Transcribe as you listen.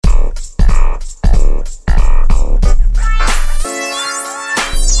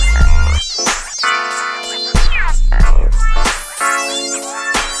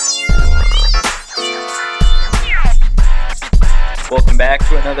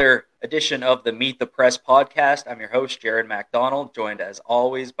another edition of the Meet the Press podcast. I'm your host, Jared MacDonald, joined as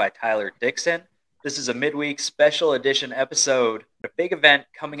always by Tyler Dixon. This is a midweek special edition episode, a big event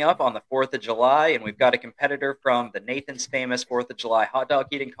coming up on the 4th of July, and we've got a competitor from the Nathan's famous 4th of July hot dog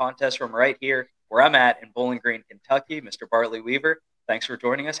eating contest from right here where I'm at in Bowling Green, Kentucky, Mr. Bartley Weaver. Thanks for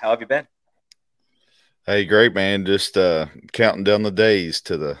joining us. How have you been? Hey, great, man. Just counting down the days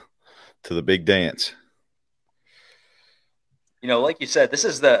to the big dance. You know, like you said, this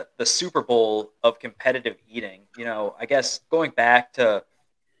is the Super Bowl of competitive eating. You know, I guess going back to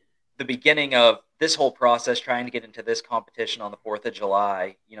the beginning of this whole process, trying to get into this competition on the 4th of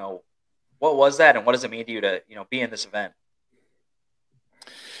July, you know, what was that and what does it mean to you to, be in this event?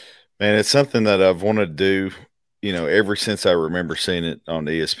 Man, it's something that I've wanted to do, ever since I remember seeing it on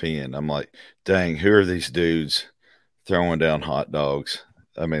ESPN. I'm like, dang, who are these dudes throwing down hot dogs?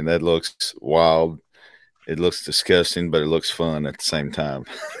 I mean, that looks wild. It looks disgusting, but it looks fun at the same time.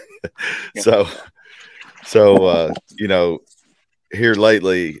 So, here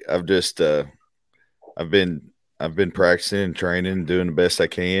lately, I've just I've been practicing and training, doing the best I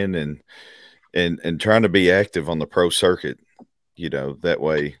can, and trying to be active on the pro circuit. That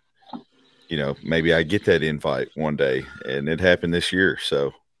way, maybe I get that invite one day, and it happened this year.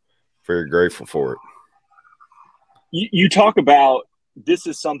 So, very grateful for it. You talk about this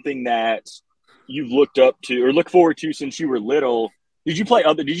is something that you've looked up to or look forward to since you were little. Did you play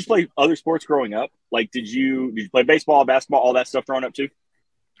other sports growing up? Like, did you play baseball, basketball, all that stuff growing up too?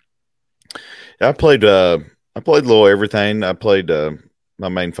 I played a little everything. I played my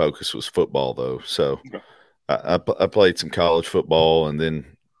main focus was football though. So Okay. I played some college football and then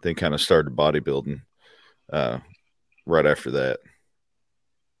kind of started bodybuilding right after that.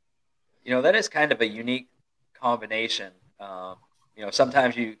 You know, that is kind of a unique combination.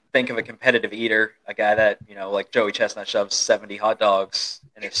 Sometimes you think of a competitive eater, a guy that, like Joey Chestnut shoves 70 hot dogs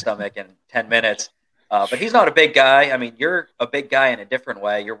in his stomach in 10 minutes. But he's not a big guy. I mean, you're a big guy in a different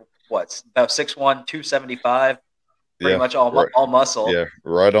way. You're about 6'1", 275, pretty much all muscle. Yeah,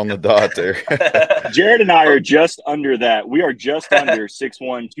 right on the dot there. Jared and I are just under that. We are just under 6'1",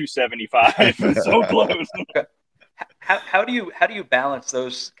 275. So close. How do you balance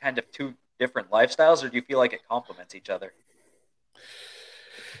those kind of two different lifestyles, or do you feel like it complements each other?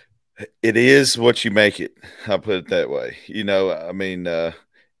 It is what you make it. I'll put it that way.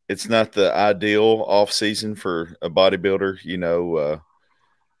 It's not the ideal off season for a bodybuilder.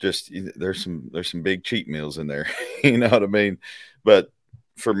 Just there's some big cheat meals in there. You know what I mean? But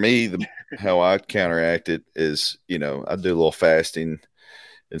for me, how I counteract it is, I do a little fasting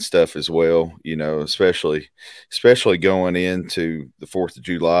and stuff as well. Especially going into the 4th of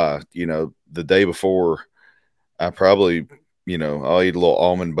July. The day before, I probably. I'll eat a little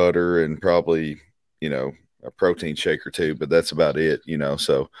almond butter and probably, a protein shake or two, but that's about it,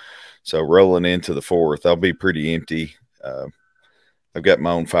 So rolling into the 4th, I'll be pretty empty. I've got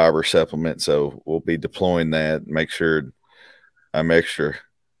my own fiber supplement, so we'll be deploying that. Make sure I'm extra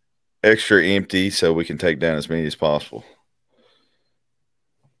empty so we can take down as many as possible.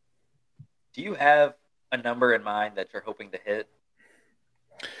 Do you have a number in mind that you're hoping to hit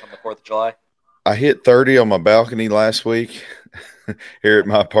on the 4th of July? I hit 30 on my balcony last week here at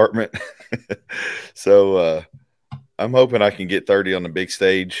my apartment. So I'm hoping I can get 30 on the big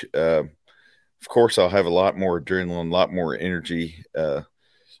stage. Of course, I'll have a lot more adrenaline, a lot more energy.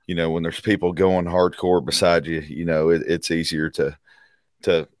 When there's people going hardcore beside you, it's easier to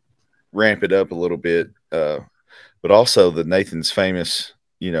ramp it up a little bit. But also the Nathan's famous,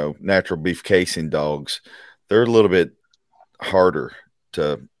 natural beef casing dogs, they're a little bit harder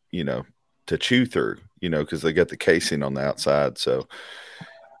to chew through, because they got the casing on the outside. So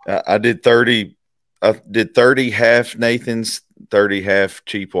I did 30 half Nathan's, 30 half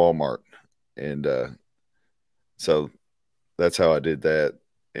cheap Walmart. And so that's how I did that.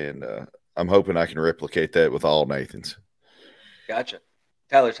 And I'm hoping I can replicate that with all Nathan's. Gotcha.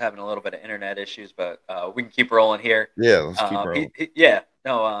 Tyler's having a little bit of internet issues, but we can keep rolling here. Yeah, let's keep rolling.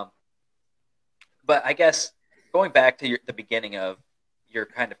 But I guess going back to the beginning of your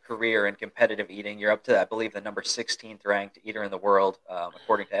kind of career in competitive eating, you're up to, I believe, the number 16th ranked eater in the world,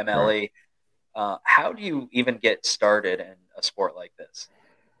 according to MLE. Right. How do you even get started in a sport like this?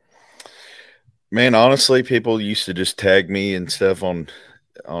 Man, honestly, people used to just tag me and stuff on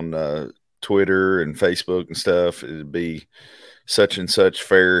Twitter and Facebook and stuff. It'd be such and such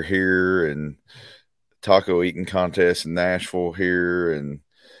fair here and taco eating contest in Nashville here and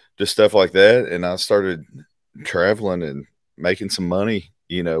just stuff like that. And I started traveling and making some money,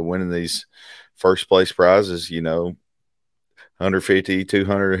 winning these first place prizes, 150,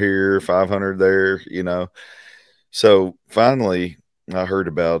 200 here, 500 there, So finally I heard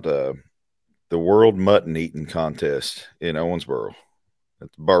about the World Mutton Eating Contest in Owensboro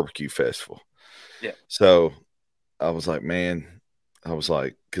at the barbecue festival. Yeah. So I was like, man,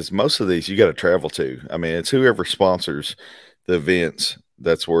 because most of these you got to travel to. I mean, it's whoever sponsors the events.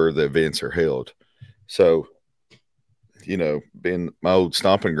 That's where the events are held. So, being my old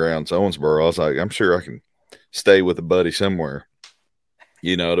stomping grounds, Owensboro, I was like, I'm sure I can stay with a buddy somewhere.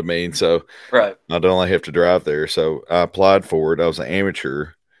 You know what I mean? So Right. I don't only have to drive there. So I applied for it. I was an amateur,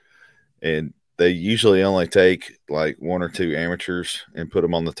 and they usually only take like one or two amateurs and put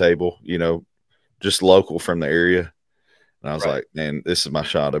them on the table, just local from the area. And I was Right. like, man, this is my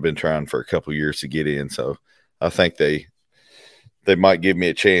shot. I've been trying for a couple years to get in. So I think they might give me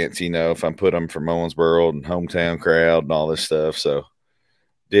a chance, if I put them from Owensboro and hometown crowd and all this stuff. So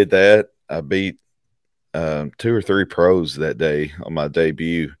did that. I beat two or three pros that day on my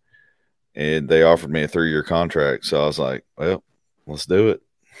debut, and they offered me a 3-year contract. So I was like, well, let's do it.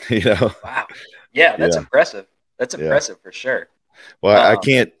 Wow. Yeah, that's Yeah. impressive. That's Yeah. impressive for sure. Well,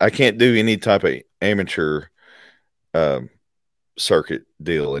 I can't do any type of amateur circuit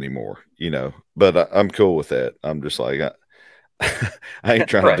deal anymore, but I'm cool with that. I'm just like, I ain't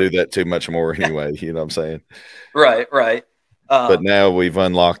trying Right. to do that too much more anyway. You know what I'm saying? Right. But now we've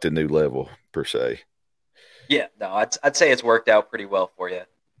unlocked a new level per se. Yeah, no, I'd say it's worked out pretty well for you.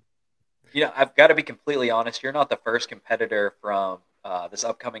 I've got to be completely honest. You're not the first competitor from this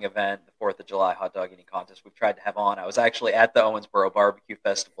upcoming event, the 4th of July hot dog eating contest we've tried to have on. I was actually at the Owensboro Barbecue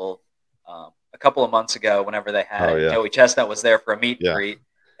Festival a couple of months ago whenever they had it. Yeah. Joey Chestnut was there for a meet and greet,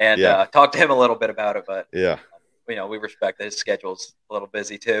 and talked to him a little bit about it. But we respect that his schedule's a little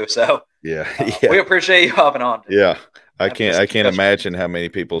busy too. So we appreciate you hopping on. Yeah, I can't imagine how many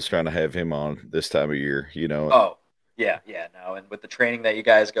people's trying to have him on this time of year. Oh yeah, no, and with the training that you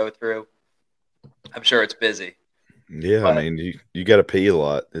guys go through, I'm sure it's busy. Yeah, but, I mean, you got to pee a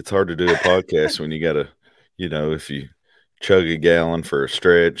lot. It's hard to do a podcast when you got to, if you chug a gallon for a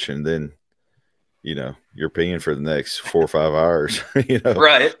stretch and then, you're peeing for the next 4 or 5 hours.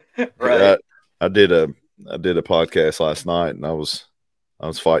 Right. I did a podcast last night, and I was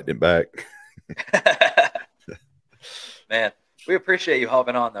fighting it back. Man, we appreciate you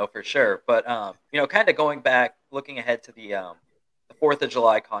hopping on though for sure. But kind of going back, looking ahead to the 4th of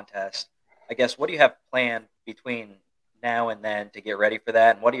July contest. I guess, what do you have planned between now and then to get ready for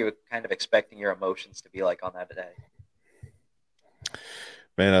that? And what are you kind of expecting your emotions to be like on that day?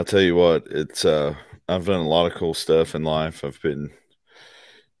 Man, I'll tell you what, it's I've done a lot of cool stuff in life. I've been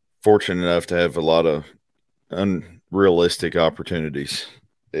fortunate enough to have a lot of unrealistic opportunities.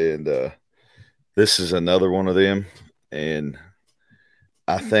 And this is another one of them. And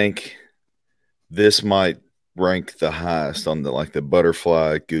I think this might rank the highest on the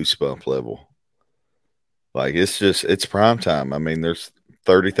butterfly goosebump level. Like, it's prime time. I mean, there's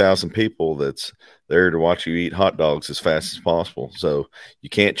 30,000 people that's there to watch you eat hot dogs as fast as possible. So you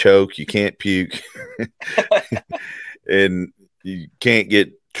can't choke, you can't puke, and you can't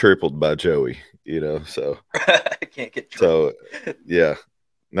get tripled by Joey, so I can't get tripled. So yeah,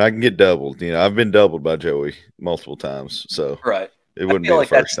 and I can get doubled. I've been doubled by Joey multiple times. So right. It wouldn't be like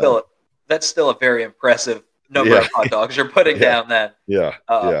the first time. That's still a very impressive number of hot dogs you're putting down then. Yeah.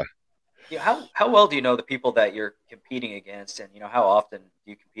 How well do you know the people that you're competing against, and how often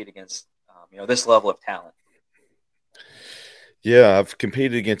do you compete against this level of talent? Yeah, I've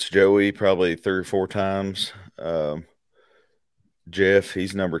competed against Joey probably 3 or 4 times. Jeff,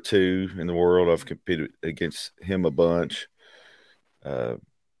 he's number 2 in the world. I've competed against him a bunch.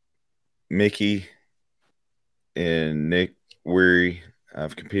 Mickey and Nick Weary,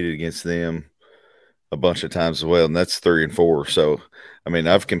 I've competed against them a bunch of times as well, and that's 3 and 4. So, I mean,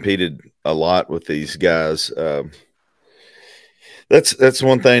 I've competed a lot with these guys. That's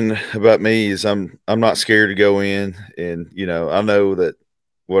one thing about me is I'm not scared to go in, and I know that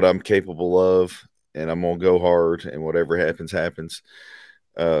what I'm capable of, and I'm gonna go hard, and whatever happens, happens.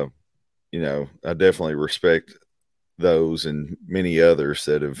 I definitely respect those and many others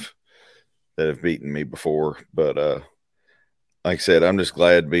that have beaten me before, but like I said, I'm just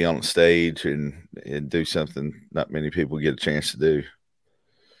glad to be on the stage and do something not many people get a chance to do.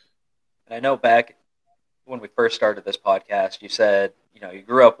 And I know back when we first started this podcast, you said, you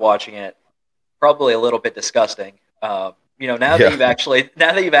grew up watching it, probably a little bit disgusting. Now that you've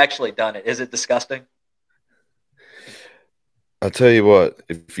actually done it, is it disgusting? I'll tell you what,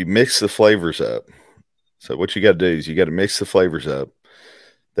 if you mix the flavors up, so what you got to do is you got to mix the flavors up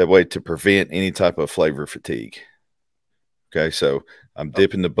that way to prevent any type of flavor fatigue. Okay, so I'm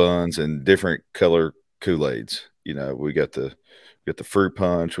dipping the buns in different color Kool-Aids. We got the fruit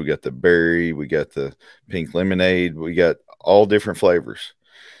punch, we got the berry, we got the pink lemonade, we got all different flavors,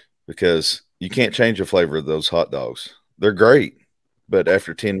 because you can't change the flavor of those hot dogs. They're great, but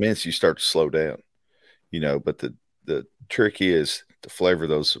after 10 minutes, you start to slow down, but the trick is to flavor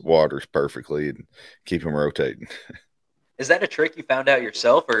those waters perfectly and keep them rotating. Is that a trick you found out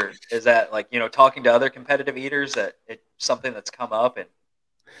yourself, or is that like, talking to other competitive eaters that it's something that's come up and,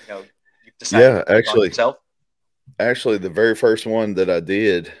 you've decided Yeah, to take on yourself? actually, the very first one that I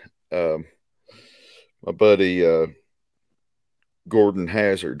did, um, my buddy Gordon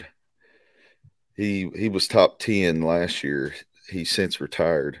Hazard, he was top 10 last year. He's since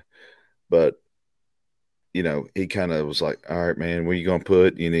retired, but he kind of was like, "All right, man, what are you gonna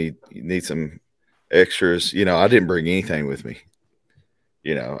put? You need some extras." I didn't bring anything with me.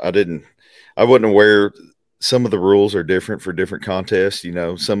 I wouldn't wear. Some of the rules are different for different contests.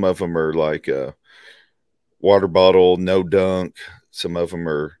 Some of them are like water bottle, no dunk. Some of them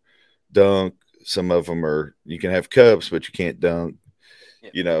are dunk. Some of them are you can have cups, but you can't dunk.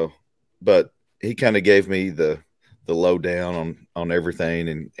 Yeah. But he kind of gave me the lowdown on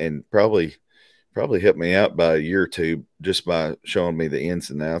everything, and probably helped me out by a year or two just by showing me the ins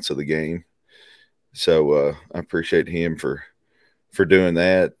and outs of the game. So I appreciate him for doing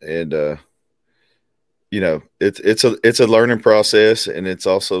that. And it's a learning process, and it's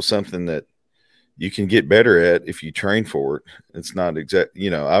also something that you can get better at if you train for it. It's not exact.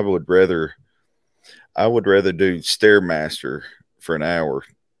 I would rather do Stairmaster for an hour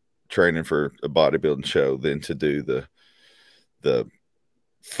training for a bodybuilding show than to do the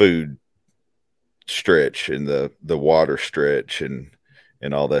food stretch and the water stretch and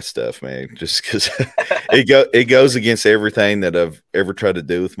all that stuff, man. Just because it goes against everything that I've ever tried to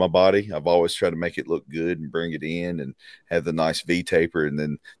do with my body. I've always tried to make it look good and bring it in and have the nice V taper, and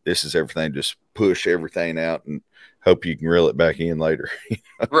then this is everything, just push everything out and hope you can reel it back in later.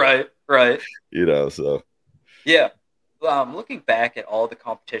 Right. So Yeah. Looking back at all the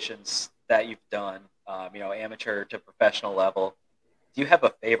competitions that you've done, amateur to professional level, do you have a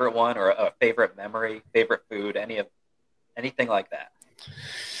favorite one or a favorite memory, favorite food, anything like that?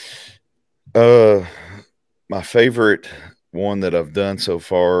 My favorite one that I've done so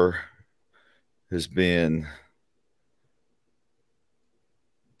far has been,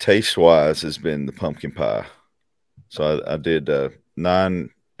 taste wise, has been the pumpkin pie. So I did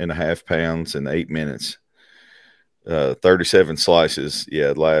 9.5 pounds in 8 minutes, 37 slices.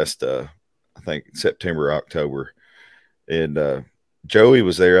 Yeah, last I think September, October, and Joey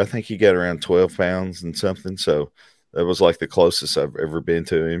was there. I think he got around 12 pounds and something. So that was like the closest I've ever been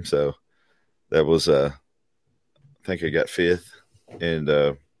to him. So that was I think I got fifth, and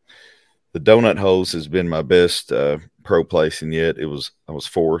the donut holes has been my best pro placing yet. I was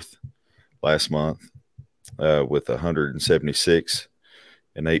fourth last month with 176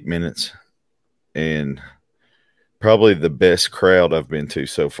 in 8 minutes, and probably the best crowd I've been to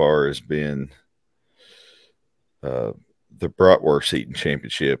so far has been the Bratwurst Eating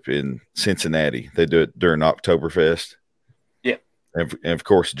Championship in Cincinnati. They do it during Oktoberfest. Yeah. And of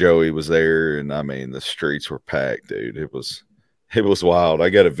course Joey was there, and I mean the streets were packed, dude. It was wild. I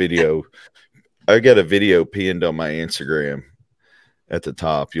got a video pinned on my Instagram at the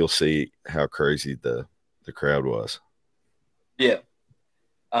top. You'll see how crazy the crowd was. Yeah.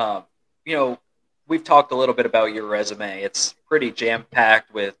 Um, we've talked a little bit about your resume. It's pretty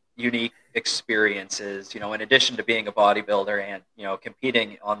jam-packed with unique experiences, in addition to being a bodybuilder and,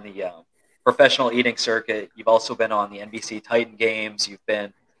 competing on the professional eating circuit. You've also been on the NBC Titan Games. You've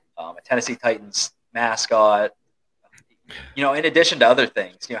been a Tennessee Titans mascot, in addition to other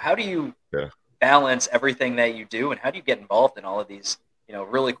things. How do you balance everything that you do, and how do you get involved in all of these,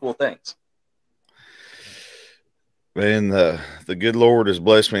 really cool things? Man, the good Lord has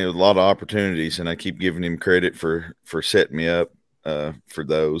blessed me with a lot of opportunities, and I keep giving him credit for setting me up for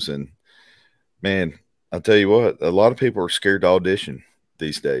those. And man, I'll tell you what, a lot of people are scared to audition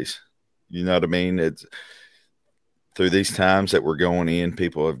these days. You know what I mean? It's through these times that we're going in,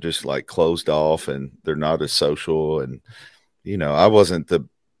 people have just like closed off, and they're not as social. And I wasn't the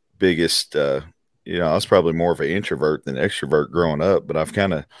biggest. I was probably more of an introvert than extrovert growing up, but I've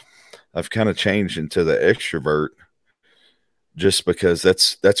kind of changed into the extrovert, just because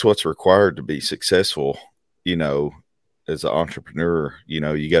that's what's required to be successful, as an entrepreneur.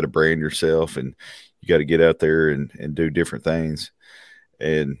 You got to brand yourself, and you got to get out there and do different things.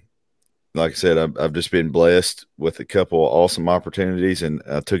 And like I said, I've just been blessed with a couple of awesome opportunities, and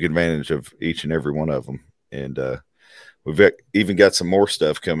I took advantage of each and every one of them. And we've even got some more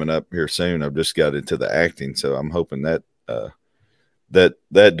stuff coming up here soon. I've just got into the acting, so I'm hoping that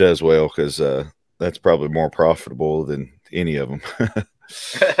that does well, because that's probably more profitable than any of them.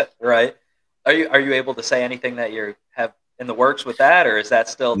 Right. Are you able to say anything that in the works with that, or is that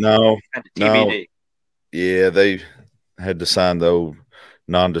still No, kind of no. TBD? Yeah, they had to sign the old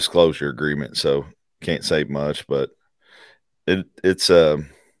non-disclosure agreement, so can't say much. But it's it'll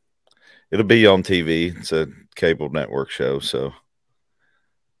be on TV. It's a cable network show, so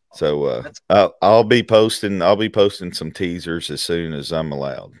I'll be posting some teasers as soon as I'm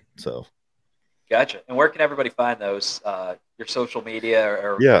allowed. So gotcha. And where can everybody find those? Your social media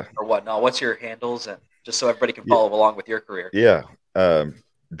or yeah, whatnot? What's your handles, and just so everybody can yeah, follow along with your career? yeah.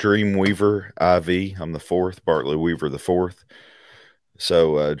 Dreamweaver IV. I'm the fourth. Bartley Weaver the fourth.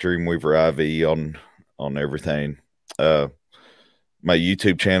 So Dreamweaver IV on everything. My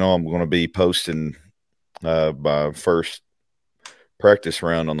YouTube channel, I'm going to be posting my first practice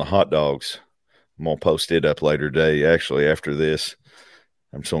round on the hot dogs. I'm going to post it up later today. Actually, after this,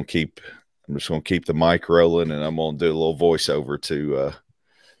 I'm just going to keep the mic rolling, and I'm going to do a little voiceover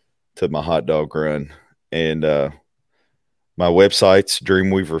to my hot dog run. And my website's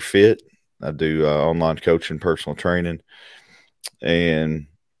Dreamweaver Fit. I do online coaching, personal training, and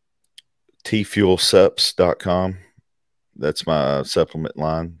tfuelsups.com. That's my supplement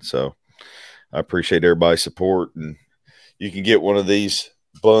line. So I appreciate everybody's support, and you can get one of these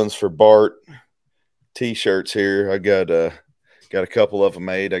Buns for Bart t-shirts here. I got a couple of them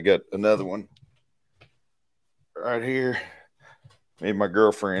made. I got another one right here. Me and my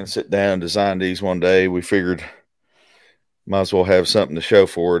girlfriend sit down and designed these one day. We figured might as well have something to show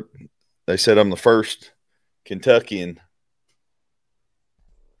for it. They said I'm the first Kentuckian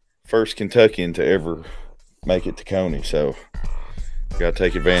to ever make it to Coney, so got to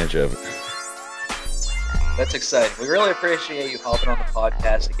take advantage of it. That's exciting. We really appreciate you hopping on the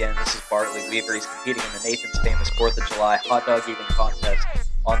podcast again. This is Bartley Weaver. He's competing in the Nathan's famous 4th of July hot dog eating contest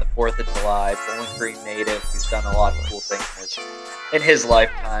on the 4th of July. Bowling Green native who's done a lot of cool things in his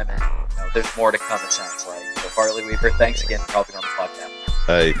lifetime, and there's more to come, it sounds like. So Bartley Weaver, thanks again for hopping on the podcast.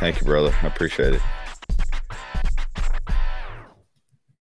 Hey, thank you, brother. I appreciate it.